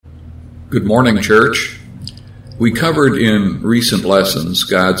Good morning, church. We covered in recent lessons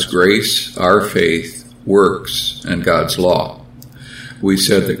God's grace, our faith, works, and God's law. We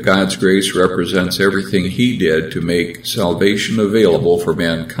said that God's grace represents everything He did to make salvation available for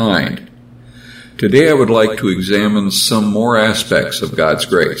mankind. Today I would like to examine some more aspects of God's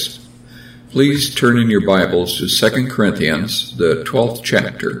grace. Please turn in your Bibles to 2 Corinthians, the 12th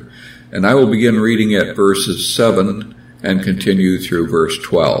chapter, and I will begin reading at verses 7 and continue through verse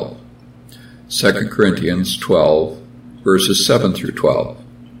 12. 2 Corinthians 12, verses 7 through 12.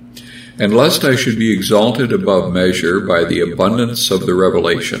 And lest I should be exalted above measure by the abundance of the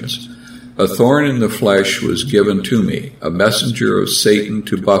revelations, a thorn in the flesh was given to me, a messenger of Satan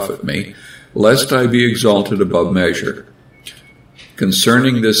to buffet me, lest I be exalted above measure.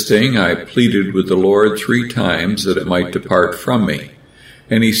 Concerning this thing I pleaded with the Lord 3 times that it might depart from me.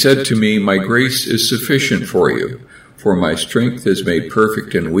 And He said to me, My grace is sufficient for you, for my strength is made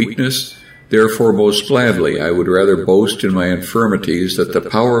perfect in weakness. Therefore most gladly I would rather boast in my infirmities, that the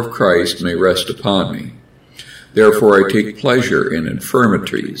power of Christ may rest upon me. Therefore I take pleasure in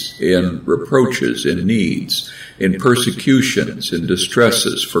infirmities, in reproaches, in needs, in persecutions, in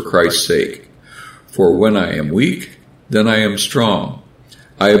distresses for Christ's sake. For when I am weak, then I am strong.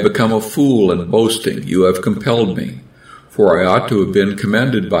 I have become a fool in boasting. You have compelled me. For I ought to have been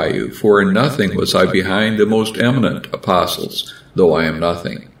commended by you, for in nothing was I behind the most eminent apostles, though I am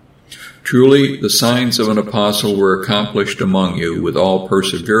nothing. Truly, the signs of an apostle were accomplished among you with all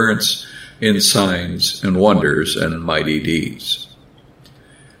perseverance in signs and wonders and mighty deeds.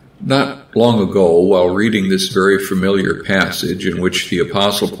 Not long ago, while reading this very familiar passage in which the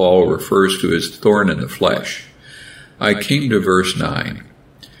Apostle Paul refers to his thorn in the flesh, I came to verse 9,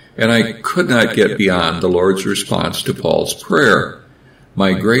 and I could not get beyond the Lord's response to Paul's prayer,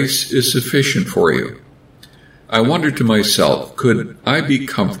 My grace is sufficient for you. I wondered to myself, could I be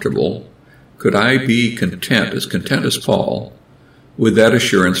comfortable, could I be content as Paul, with that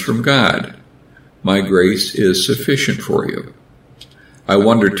assurance from God? My grace is sufficient for you. I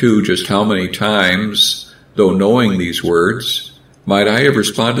wonder, too, just how many times, though knowing these words, might I have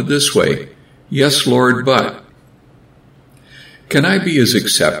responded this way, Yes, Lord, but. Can I be as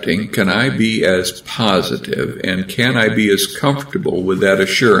accepting, can I be as positive, and can I be as comfortable with that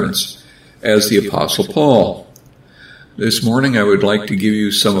assurance as the Apostle Paul? This morning I would like to give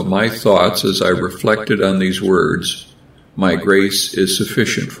you some of my thoughts as I reflected on these words, My grace is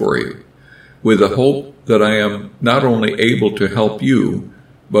sufficient for you, with the hope that I am not only able to help you,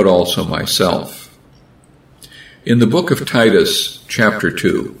 but also myself. In the book of Titus, chapter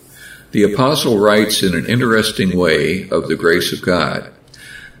 2, the apostle writes in an interesting way of the grace of God.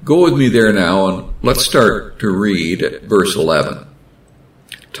 Go with me there now, and let's start to read at verse 11.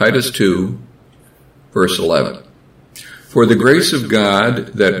 Titus 2, verse 11. For the grace of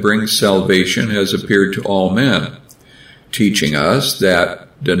God that brings salvation has appeared to all men, teaching us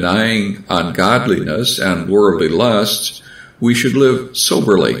that, denying ungodliness and worldly lusts, we should live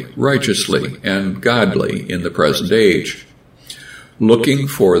soberly, righteously, and godly in the present age, looking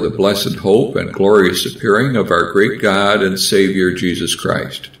for the blessed hope and glorious appearing of our great God and Savior Jesus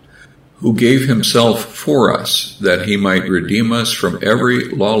Christ, who gave Himself for us, that He might redeem us from every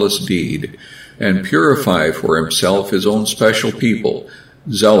lawless deed, and purify for Himself His own special people,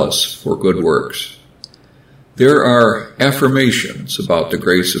 zealous for good works. There are affirmations about the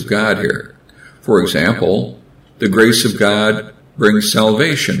grace of God here. For example, the grace of God brings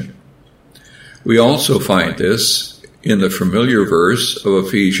salvation. We also find this in the familiar verse of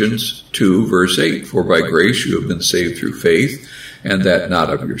Ephesians 2, verse 8, For by grace you have been saved through faith, and that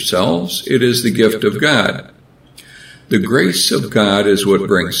not of yourselves, it is the gift of God. The grace of God is what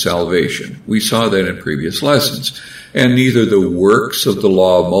brings salvation. We saw that in previous lessons. And neither the works of the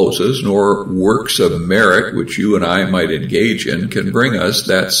law of Moses nor works of merit, which you and I might engage in, can bring us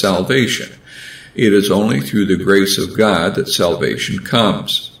that salvation. It is only through the grace of God that salvation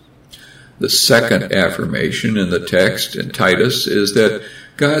comes. The second affirmation in the text in Titus is that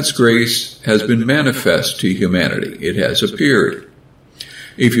God's grace has been manifest to humanity. It has appeared.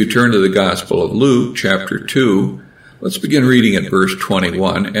 If you turn to the Gospel of Luke, chapter 2, let's begin reading at verse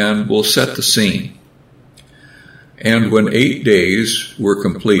 21, and we'll set the scene. And when 8 days were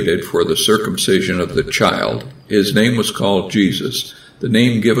completed for the circumcision of the child, his name was called Jesus, the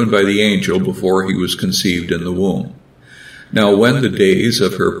name given by the angel before he was conceived in the womb. Now when the days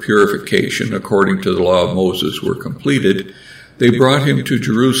of her purification, according to the law of Moses, were completed, they brought him to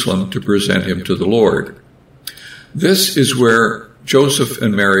Jerusalem to present him to the Lord. This is where Joseph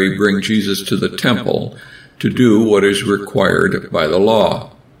and Mary bring Jesus to the temple to do what is required by the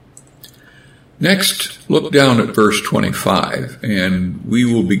law. Next, look down at verse 25, and we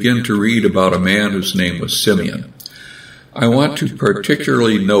will begin to read about a man whose name was Simeon. I want to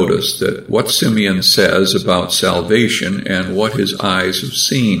particularly notice that what Simeon says about salvation and what his eyes have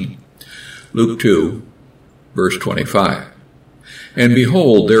seen. Luke 2, verse 25. And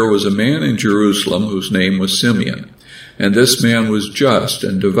behold, there was a man in Jerusalem whose name was Simeon, and this man was just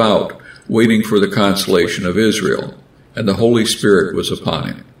and devout, waiting for the consolation of Israel, and the Holy Spirit was upon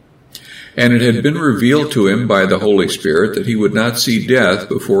him. And it had been revealed to him by the Holy Spirit that he would not see death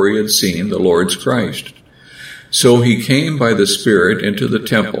before he had seen the Lord's Christ. So he came by the Spirit into the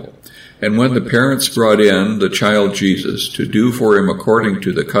temple, and when the parents brought in the child Jesus to do for him according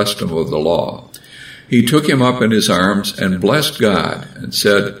to the custom of the law, he took him up in his arms and blessed God and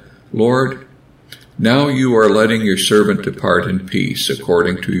said, Lord, now you are letting your servant depart in peace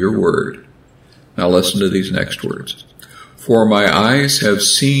according to your word. Now listen to these next words. For my eyes have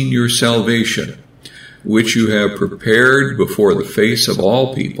seen your salvation, which you have prepared before the face of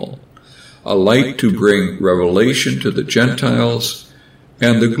all people, a light to bring revelation to the Gentiles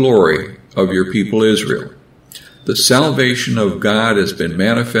and the glory of your people Israel. The salvation of God has been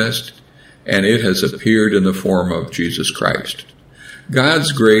manifest, and it has appeared in the form of Jesus Christ.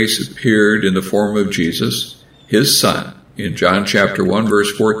 God's grace appeared in the form of Jesus, his Son. In John chapter 1,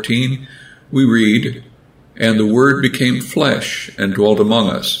 verse 14, we read, And the Word became flesh and dwelt among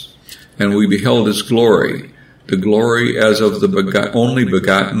us, and we beheld his glory, the glory as of the only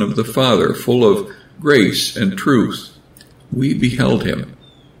begotten of the Father, full of grace and truth. We beheld him.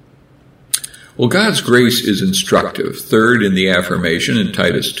 Well, God's grace is instructive. Third in the affirmation in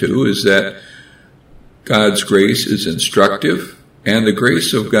Titus 2 is that God's grace is instructive, and the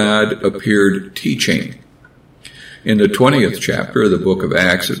grace of God appeared teaching. In the 20th chapter of the book of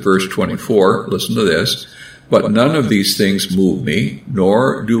Acts at verse 24, listen to this, But none of these things move me,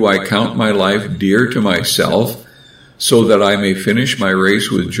 nor do I count my life dear to myself, so that I may finish my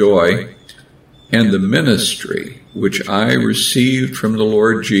race with joy, and the ministry which I received from the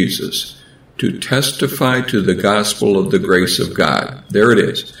Lord Jesus, to testify to the gospel of the grace of God. There it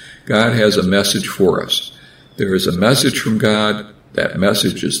is. God has a message for us. There is a message from God. That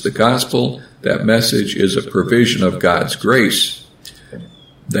message is the gospel. That message is a provision of God's grace.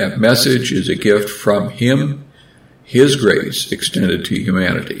 That message is a gift from him, his grace extended to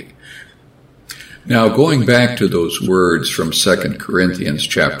humanity. Now, going back to those words from 2 Corinthians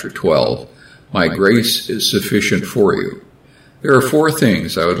chapter 12, my grace is sufficient for you. There are four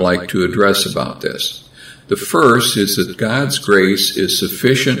things I would like to address about this. The first is that God's grace is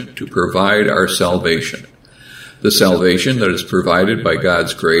sufficient to provide our salvation. The salvation that is provided by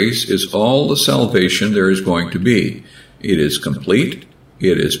God's grace is all the salvation there is going to be. It is complete,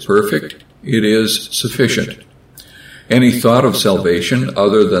 it is perfect, it is sufficient. Any thought of salvation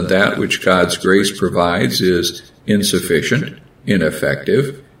other than that which God's grace provides is insufficient,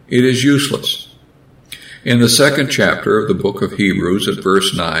 ineffective, it is useless. In the second chapter of the book of Hebrews at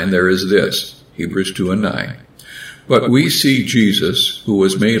verse 9, there is this, Hebrews 2 and 9. But we see Jesus, who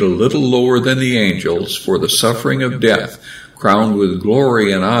was made a little lower than the angels for the suffering of death, crowned with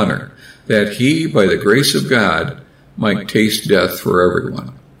glory and honor, that he, by the grace of God, might taste death for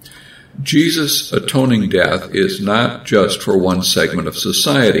everyone. Jesus' atoning death is not just for one segment of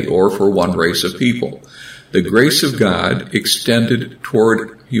society or for one race of people. The grace of God extended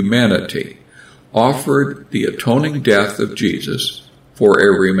toward humanity offered the atoning death of Jesus for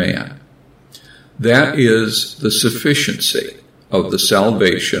every man. That is the sufficiency of the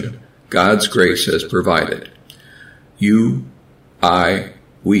salvation God's grace has provided. You, I,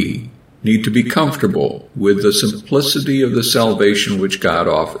 we need to be comfortable with the simplicity of the salvation which God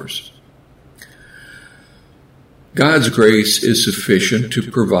offers. God's grace is sufficient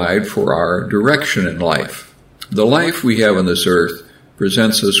to provide for our direction in life. The life we have on this earth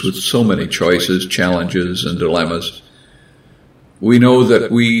presents us with so many choices, challenges, and dilemmas. We know that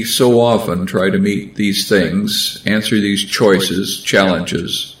we so often try to meet these things, answer these choices,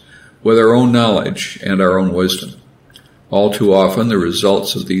 challenges, with our own knowledge and our own wisdom. All too often, the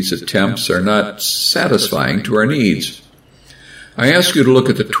results of these attempts are not satisfying to our needs. I ask you to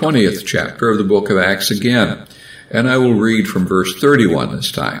look at the 20th chapter of the book of Acts again, and I will read from verse 31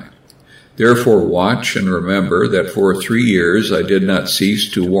 this time. Therefore watch and remember that for 3 years I did not cease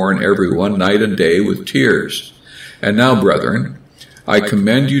to warn everyone night and day with tears. And now, brethren, I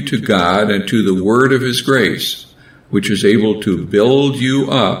commend you to God and to the word of his grace, which is able to build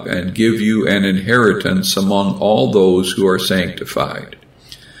you up and give you an inheritance among all those who are sanctified.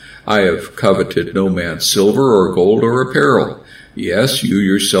 I have coveted no man's silver or gold or apparel. Yes, you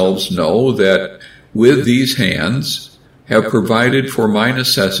yourselves know that with these hands have provided for my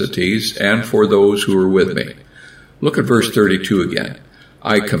necessities and for those who are with me. Look at verse 32 again.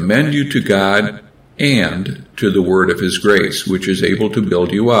 I commend you to God and to the word of his grace, which is able to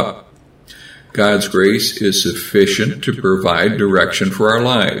build you up. God's grace is sufficient to provide direction for our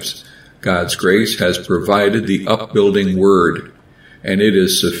lives. God's grace has provided the upbuilding word, and it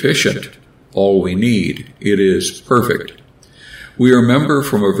is sufficient, all we need. It is perfect. We remember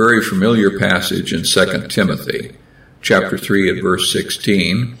from a very familiar passage in 2 Timothy, chapter 3 and verse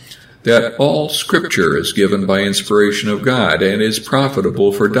 16, that all Scripture is given by inspiration of God and is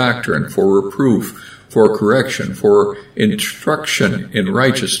profitable for doctrine, for reproof, for correction, for instruction in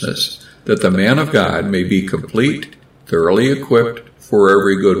righteousness, that the man of God may be complete, thoroughly equipped for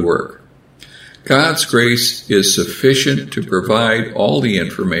every good work. God's grace is sufficient to provide all the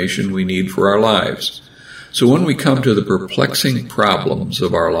information we need for our lives. So when we come to the perplexing problems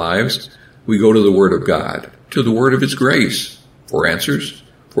of our lives, we go to the Word of God, to the Word of His grace, for answers,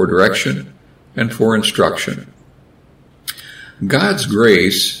 for direction, and for instruction. God's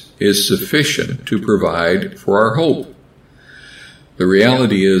grace is sufficient to provide for our hope. The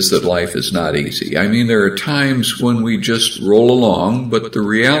reality is that life is not easy. I mean, there are times when we just roll along, but the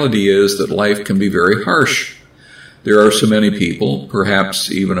reality is that life can be very harsh. There are so many people,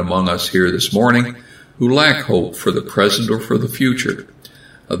 perhaps even among us here this morning, who lack hope for the present or for the future.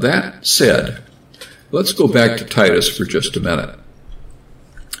 That said, let's go back to Titus for just a minute,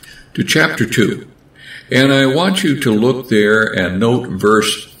 to chapter 2. And I want you to look there and note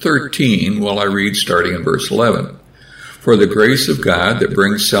verse 13 while I read starting in verse 11. For the grace of God that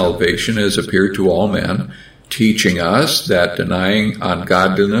brings salvation has appeared to all men, teaching us that denying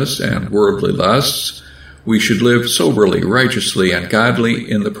ungodliness and worldly lusts, we should live soberly, righteously, and godly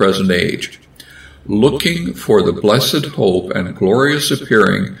in the present age, looking for the blessed hope and glorious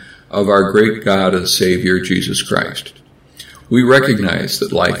appearing of our great God and Savior, Jesus Christ. We recognize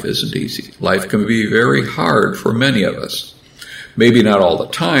that life isn't easy. Life can be very hard for many of us. Maybe not all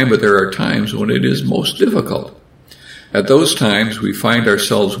the time, but there are times when it is most difficult. At those times, we find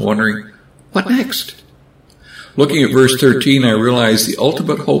ourselves wondering, what next? Looking at verse 13, I realize the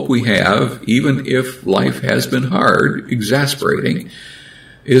ultimate hope we have, even if life has been hard, exasperating,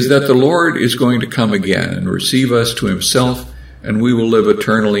 is that the Lord is going to come again and receive us to himself, and we will live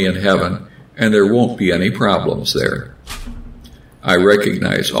eternally in heaven, and there won't be any problems there. I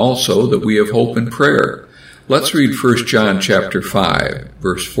recognize also that we have hope in prayer. Let's read 1 John chapter 5,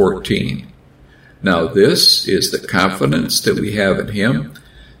 verse 14. Now this is the confidence that we have in him,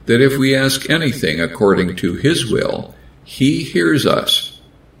 that if we ask anything according to his will, he hears us.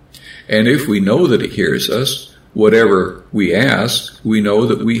 And if we know that he hears us, whatever we ask, we know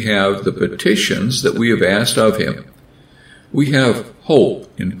that we have the petitions that we have asked of him. We have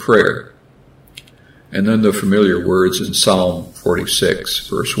hope in prayer. And then the familiar words in Psalm 46,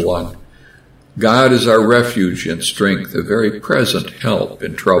 verse 1. God is our refuge and strength, a very present help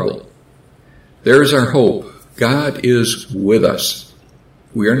in trouble. There's our hope. God is with us.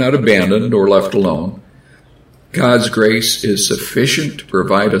 We are not abandoned or left alone. God's grace is sufficient to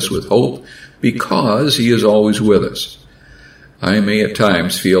provide us with hope because he is always with us. I may at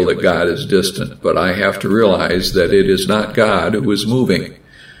times feel that God is distant, but I have to realize that it is not God who is moving.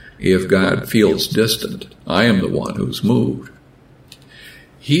 If God feels distant, I am the one who's moved.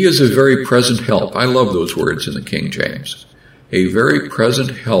 He is a very present help. I love those words in the King James. A very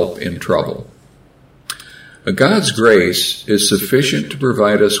present help in trouble. God's grace is sufficient to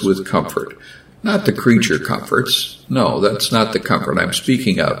provide us with comfort. Not the creature comforts. No, that's not the comfort I'm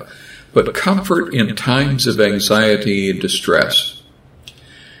speaking of. But comfort in times of anxiety and distress.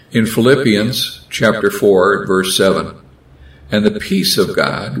 In Philippians chapter 4, verse 7, and the peace of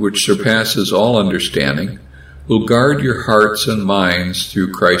God, which surpasses all understanding, will guard your hearts and minds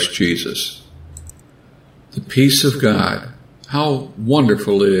through Christ Jesus. The peace of God. How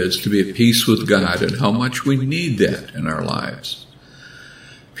wonderful it is to be at peace with God and how much we need that in our lives.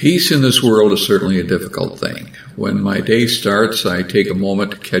 Peace in this world is certainly a difficult thing. When my day starts, I take a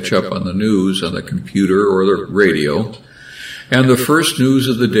moment to catch up on the news on the computer or the radio, and the first news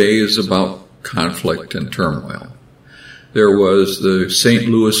of the day is about conflict and turmoil. There was the St.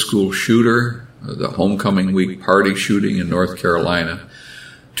 Louis school shooter, the homecoming week party shooting in North Carolina,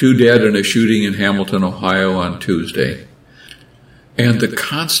 2 dead in a shooting in Hamilton, Ohio on Tuesday. And the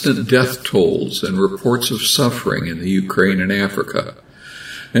constant death tolls and reports of suffering in the Ukraine and Africa.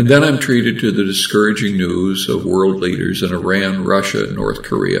 And then I'm treated to the discouraging news of world leaders in Iran, Russia, and North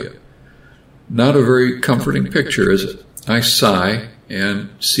Korea. Not a very comforting picture, is it? I sigh and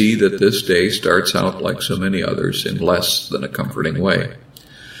see that this day starts out like so many others in less than a comforting way.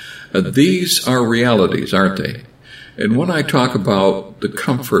 These are realities, aren't they? And when I talk about the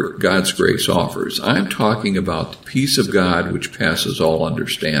comfort God's grace offers, I'm talking about the peace of God which passes all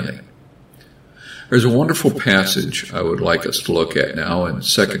understanding. There's a wonderful passage I would like us to look at now in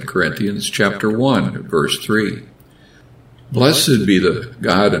 2 Corinthians chapter 1, verse 3. Blessed be the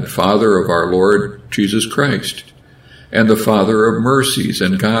God and Father of our Lord Jesus Christ, and the Father of mercies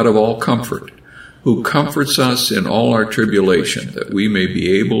and God of all comfort, who comforts us in all our tribulation, that we may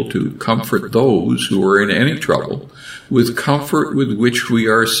be able to comfort those who are in any trouble, with comfort with which we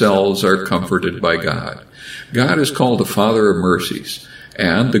ourselves are comforted by God. God is called the Father of mercies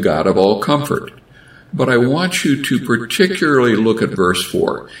and the God of all comfort. But I want you to particularly look at verse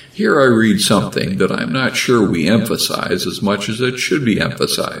 4. Here I read something that I'm not sure we emphasize as much as it should be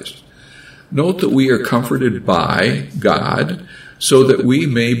emphasized. Note that we are comforted by God so that we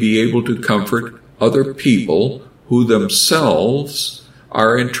may be able to comfort other people who themselves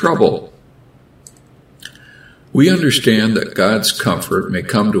are in trouble. We understand that God's comfort may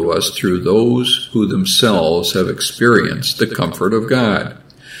come to us through those who themselves have experienced the comfort of God.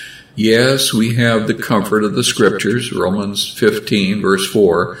 Yes, we have the comfort of the Scriptures, Romans 15, verse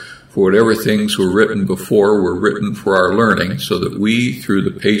 4, for whatever things were written before were written for our learning, so that we, through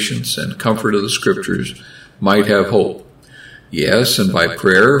the patience and comfort of the Scriptures, might have hope. Yes, and by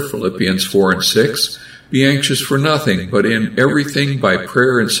prayer, Philippians 4 and 6, be anxious for nothing, but in everything by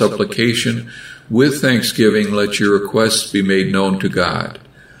prayer and supplication, with thanksgiving, let your requests be made known to God.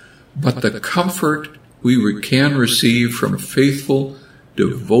 But the comfort we can receive from faithful,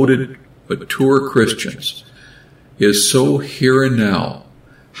 devoted, mature Christians is so here and now.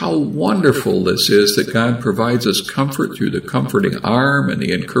 How wonderful this is that God provides us comfort through the comforting arm and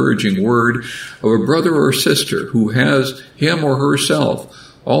the encouraging word of a brother or sister who has him or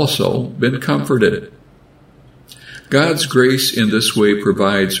herself also been comforted. God's grace in this way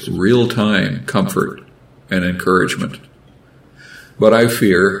provides real-time comfort and encouragement. But I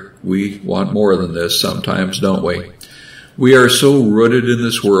fear we want more than this sometimes, don't we? We are so rooted in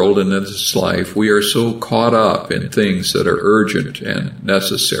this world and in this life. We are so caught up in things that are urgent and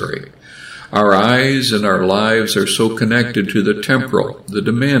necessary. Our eyes and our lives are so connected to the temporal, the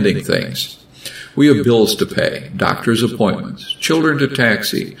demanding things. We have bills to pay, doctor's appointments, children to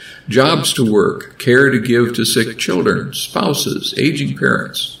taxi, jobs to work, care to give to sick children, spouses, aging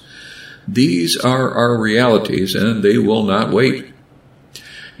parents. These are our realities, and they will not wait.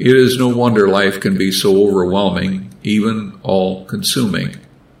 It is no wonder life can be so overwhelming, even all-consuming.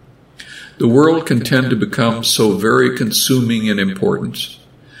 The world can tend to become so very consuming in importance.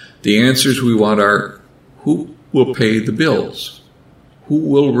 The answers we want are, who will pay the bills? Who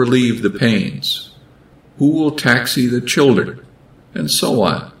will relieve the pains? Who will taxi the children? And so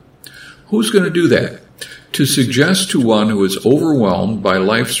on. Who's going to do that? To suggest to one who is overwhelmed by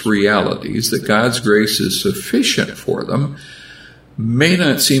life's realities that God's grace is sufficient for them may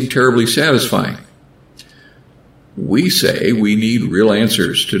not seem terribly satisfying. We say we need real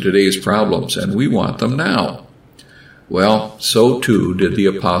answers to today's problems, and we want them now. Well, so too did the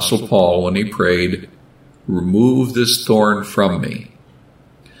Apostle Paul when he prayed, "Remove this thorn from me."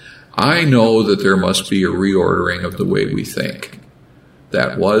 I know that there must be a reordering of the way we think.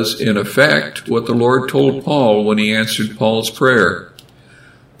 That was, in effect, what the Lord told Paul when he answered Paul's prayer.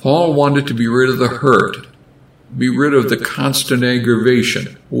 Paul wanted to be rid of the hurt, be rid of the constant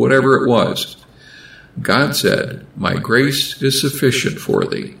aggravation, whatever it was. God said, "My grace is sufficient for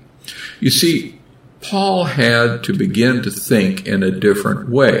thee." You see, Paul had to begin to think in a different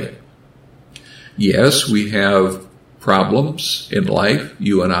way. Yes, we have problems in life,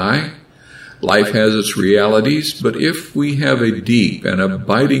 you and I. Life has its realities, but if we have a deep and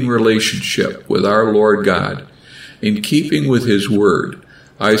abiding relationship with our Lord God, in keeping with His Word,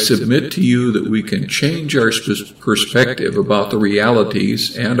 I submit to you that we can change our perspective about the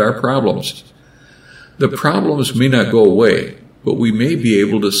realities and our problems. The problems may not go away, but we may be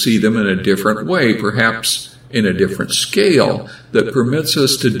able to see them in a different way, perhaps in a different scale that permits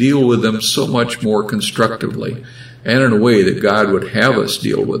us to deal with them so much more constructively and in a way that God would have us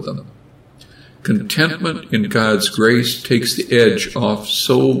deal with them. Contentment in God's grace takes the edge off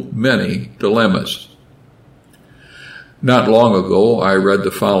so many dilemmas. Not long ago, I read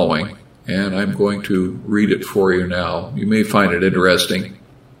the following, and I'm going to read it for you now. You may find it interesting.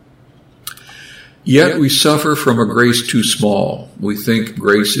 Yet we suffer from a grace too small. We think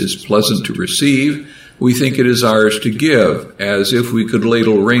grace is pleasant to receive. We think it is ours to give, as if we could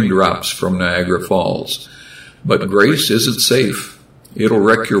ladle raindrops from Niagara Falls. But grace isn't safe. It'll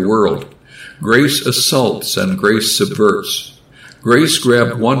wreck your world. Grace assaults and grace subverts. Grace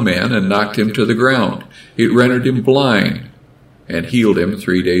grabbed one man and knocked him to the ground. It rendered him blind and healed him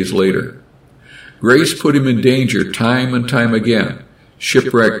 3 days later. Grace put him in danger time and time again,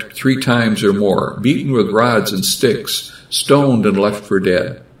 shipwrecked 3 times or more, beaten with rods and sticks, stoned and left for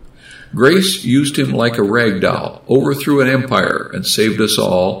dead. Grace used him like a rag doll, overthrew an empire, and saved us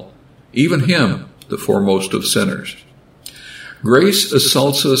all, even him, the foremost of sinners. Grace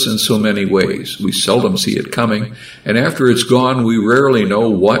assaults us in so many ways. We seldom see it coming, and after it's gone, we rarely know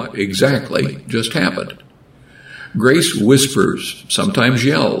what exactly just happened. Grace whispers, sometimes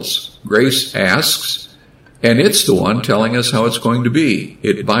yells. Grace asks, and it's the one telling us how it's going to be.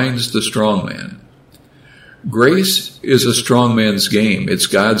 It binds the strong man. Grace is a strong man's game. It's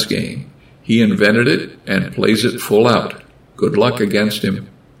God's game. He invented it and plays it full out. Good luck against him.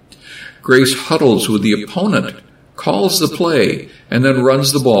 Grace huddles with the opponent, calls the play, and then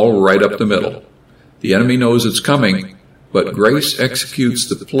runs the ball right up the middle. The enemy knows it's coming, but Grace executes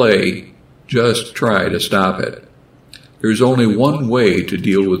the play. Just try to stop it. There's only one way to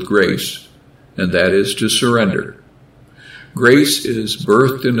deal with grace, and that is to surrender. Grace is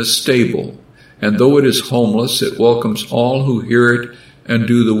birthed in a stable, and though it is homeless, it welcomes all who hear it and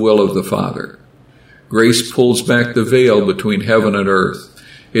do the will of the Father. Grace pulls back the veil between heaven and earth.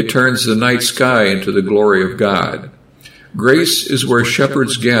 It turns the night sky into the glory of God. Grace is where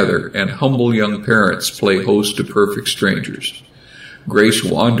shepherds gather and humble young parents play host to perfect strangers. Grace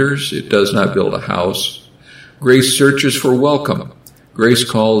wanders, it does not build a house. Grace searches for welcome. Grace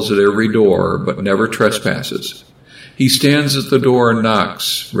calls at every door, but never trespasses. He stands at the door and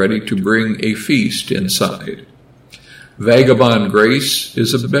knocks, ready to bring a feast inside. Vagabond Grace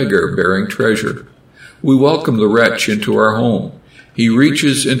is a beggar bearing treasure. We welcome the wretch into our home. He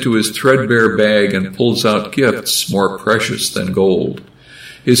reaches into his threadbare bag and pulls out gifts more precious than gold.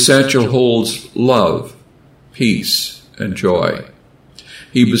 His satchel holds love, peace, and joy.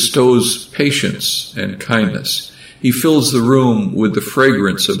 He bestows patience and kindness. He fills the room with the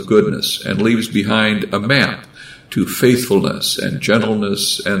fragrance of goodness and leaves behind a map to faithfulness and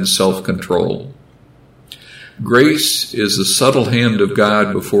gentleness and self-control. Grace is the subtle hand of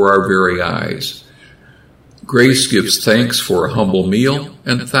God before our very eyes. Grace gives thanks for a humble meal,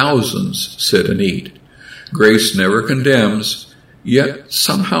 and thousands sit and eat. Grace never condemns, yet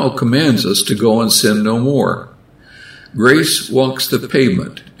somehow commands us to go and sin no more. Grace walks the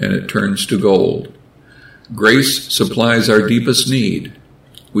pavement, and it turns to gold. Grace supplies our deepest need.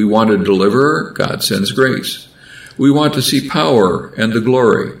 We want a deliverer, God sends grace. We want to see power and the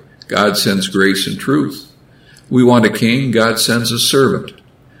glory, God sends grace and truth. We want a king, God sends a servant.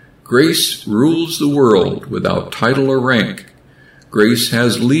 Grace rules the world without title or rank. Grace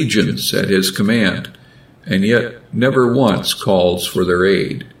has legions at his command, and yet never once calls for their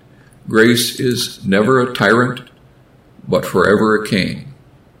aid. Grace is never a tyrant, but forever a king.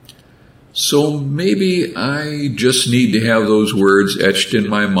 So maybe I just need to have those words etched in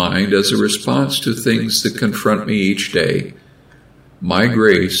my mind as a response to things that confront me each day. My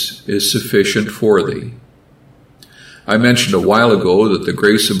grace is sufficient for thee. I mentioned a while ago that the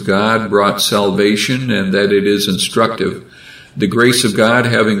grace of God brought salvation and that it is instructive. The grace of God,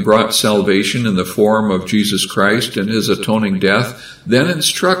 having brought salvation in the form of Jesus Christ and his atoning death, then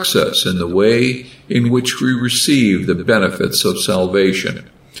instructs us in the way in which we receive the benefits of salvation.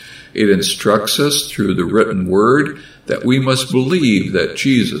 It instructs us through the written word that we must believe that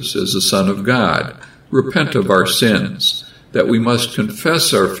Jesus is the Son of God, repent of our sins, that we must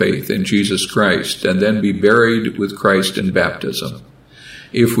confess our faith in Jesus Christ and then be buried with Christ in baptism.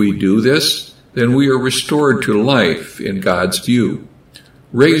 If we do this, then we are restored to life in God's view,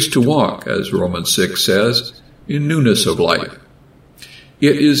 raised to walk, as Romans 6 says, in newness of life.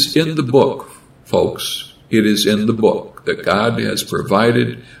 It is in the book, folks. It is in the book that God has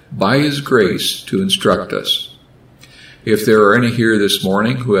provided by his grace to instruct us. If there are any here this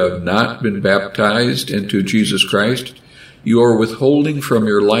morning who have not been baptized into Jesus Christ, you are withholding from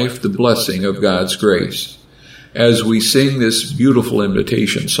your life the blessing of God's grace. As we sing this beautiful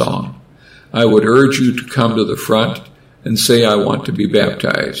invitation song, I would urge you to come to the front and say, I want to be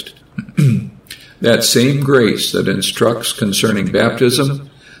baptized. That same grace that instructs concerning baptism,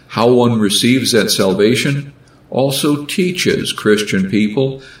 how one receives that salvation, also teaches Christian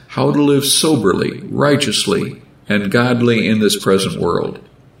people how to live soberly, righteously, and godly in this present world.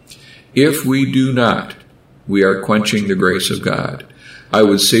 If we do not, we are quenching the grace of God. I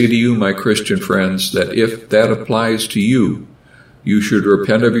would say to you, my Christian friends, that if that applies to you, you should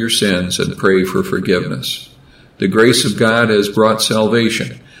repent of your sins and pray for forgiveness. The grace of God has brought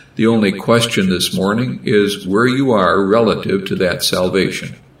salvation. The only question this morning is where you are relative to that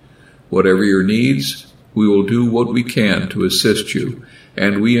salvation. Whatever your needs, we will do what we can to assist you,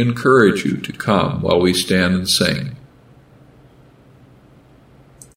 and we encourage you to come while we stand and sing.